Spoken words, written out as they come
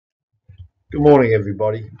Good morning,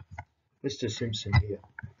 everybody. Mr. Simpson here.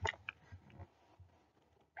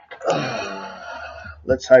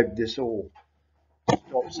 Let's hope this all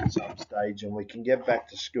stops at some stage and we can get back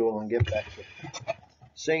to school and get back to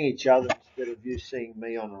seeing each other instead of you seeing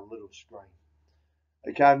me on a little screen.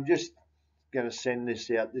 Okay, I'm just going to send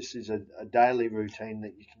this out. This is a daily routine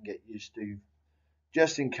that you can get used to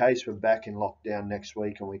just in case we're back in lockdown next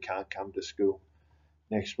week and we can't come to school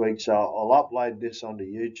next week. So I'll upload this onto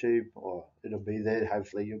YouTube, or it'll be there.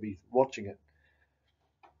 Hopefully you'll be watching it.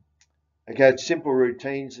 Okay, it's simple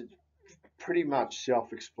routines. It's pretty much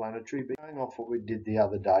self-explanatory, but going off what we did the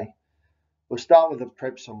other day, we'll start with the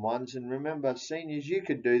preps and ones. And remember, seniors, you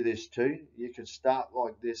could do this too. You could start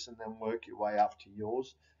like this and then work your way up to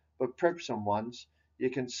yours. But preps and ones, you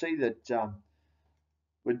can see that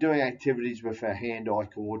we're doing activities with our hand-eye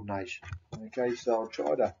coordination. Okay, so I'll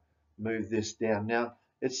try to move this down. Now,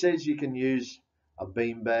 it says you can use a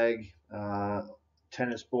beanbag,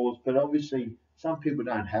 tennis balls, but obviously some people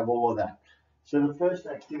don't have all of that. So the first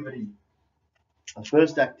activity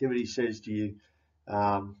says to you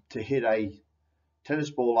to hit a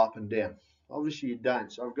tennis ball up and down. Obviously you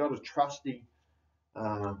don't. So I've got a trusty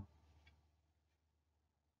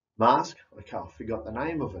mask. I forgot the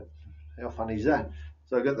name of it. How funny is that?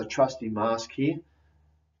 So I've got the trusty mask here,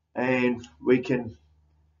 and we can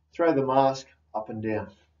throw the mask up and down.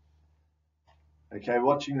 Okay,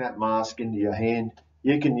 watching that mask into your hand.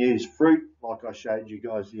 You can use fruit like I showed you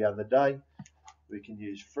guys the other day. We can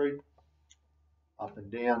use fruit up and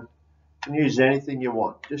down. You can use anything you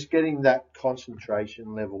want. Just getting that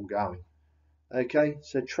concentration level going. Okay,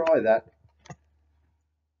 so try that.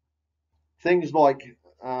 Things like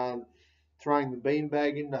throwing the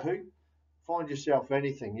beanbag in the hoop. Find yourself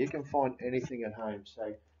anything. You can find anything at home.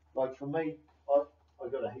 So, like for me,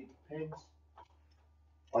 I've got a heap of pens.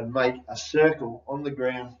 I'd make a circle on the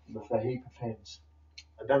ground with a heap of pens.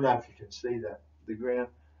 I don't know if you can see that, the ground.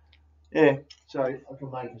 Yeah, so I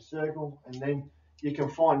can make a circle, and then you can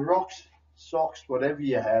find rocks, socks, whatever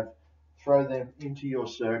you have, throw them into your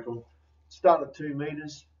circle. Start at 2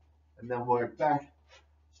 meters and then work back.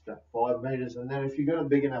 Start 5 meters, and then if you've got a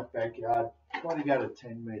big enough backyard, try to go to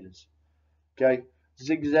 10 meters. Okay,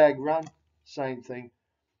 zigzag run, same thing.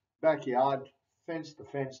 Backyard, fence to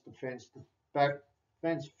fence to fence to back,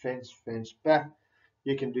 fence, fence, fence, back.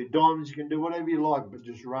 You can do diamonds, you can do whatever you like, but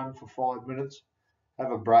just run for 5 minutes,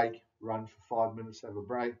 have a break, run for 5 minutes, have a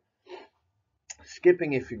break.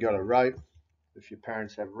 Skipping if you've got a rope, if your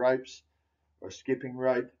parents have ropes, or a skipping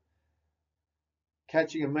rope.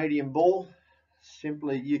 Catching a medium ball,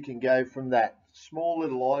 simply you can go from that small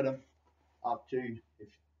little item up to, if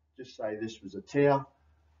just say this was a towel,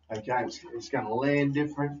 okay, it's going to land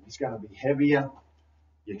different, it's going to be heavier.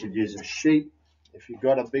 You could use a sheet. If you've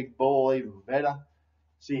got a big ball, even better.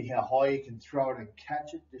 See how high you can throw it and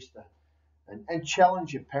catch it, and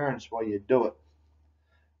challenge your parents while you do it.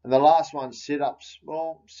 And the last one, sit-ups.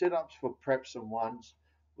 Well, sit-ups for preps and ones.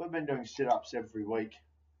 We've been doing sit-ups every week,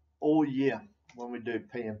 all year when we do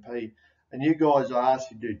PMP. And you guys, I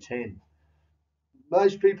asked you to do 10.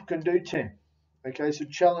 Most people can do 10. Okay, so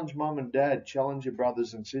challenge mum and dad, challenge your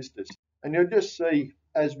brothers and sisters. And you'll just see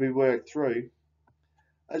as we work through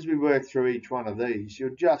each one of these,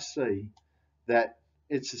 you'll just see that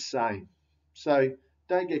it's the same. So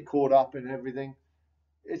don't get caught up in everything.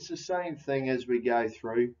 It's the same thing as we go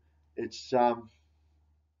through. It's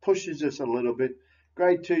pushes us a little bit.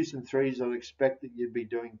 Grade 2s and 3s, I'd expect that you'd be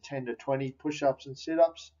doing 10 to 20 push-ups and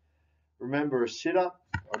sit-ups. Remember, a sit-up,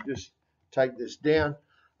 I'll just take this down.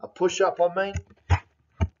 A push-up,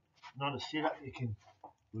 not a sit-up.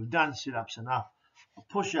 We've done sit-ups enough. A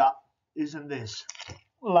push-up isn't this,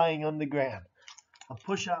 laying on the ground. A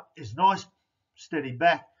push-up is nice, steady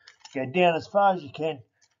back, go down as far as you can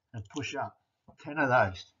and push up. 10 of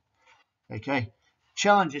those. Okay,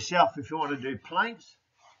 challenge yourself if you want to do planks.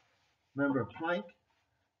 Remember, a plank,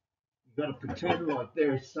 you've got to pretend like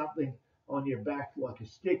there is something on your back like a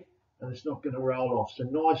stick and it's not going to roll off. So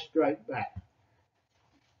nice straight back.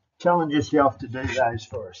 Challenge yourself to do those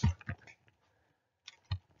for us.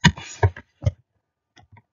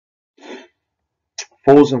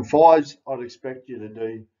 4s and 5s, I'd expect you to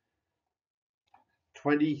do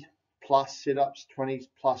 20 plus sit-ups, 20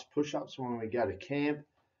 plus push-ups when we go to camp.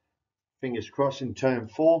 Fingers crossed in term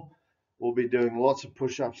 4, we'll be doing lots of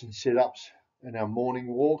push-ups and sit-ups in our morning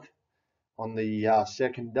walk on the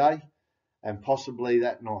second day and possibly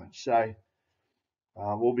that night. So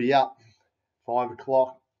we'll be up 5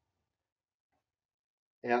 o'clock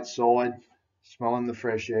outside, smelling the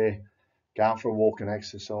fresh air, going for a walk and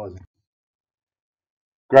exercising.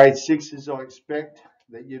 Grade 6s, I expect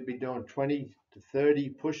that you'd be doing 20 to 30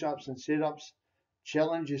 push-ups and sit-ups.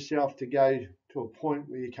 Challenge yourself to go to a point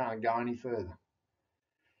where you can't go any further.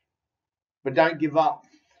 But don't give up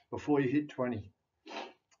before you hit 20.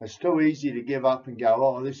 It's too easy to give up and go,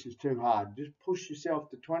 oh, this is too hard. Just push yourself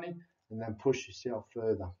to 20 and then push yourself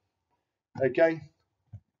further. Okay?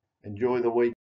 Enjoy the week.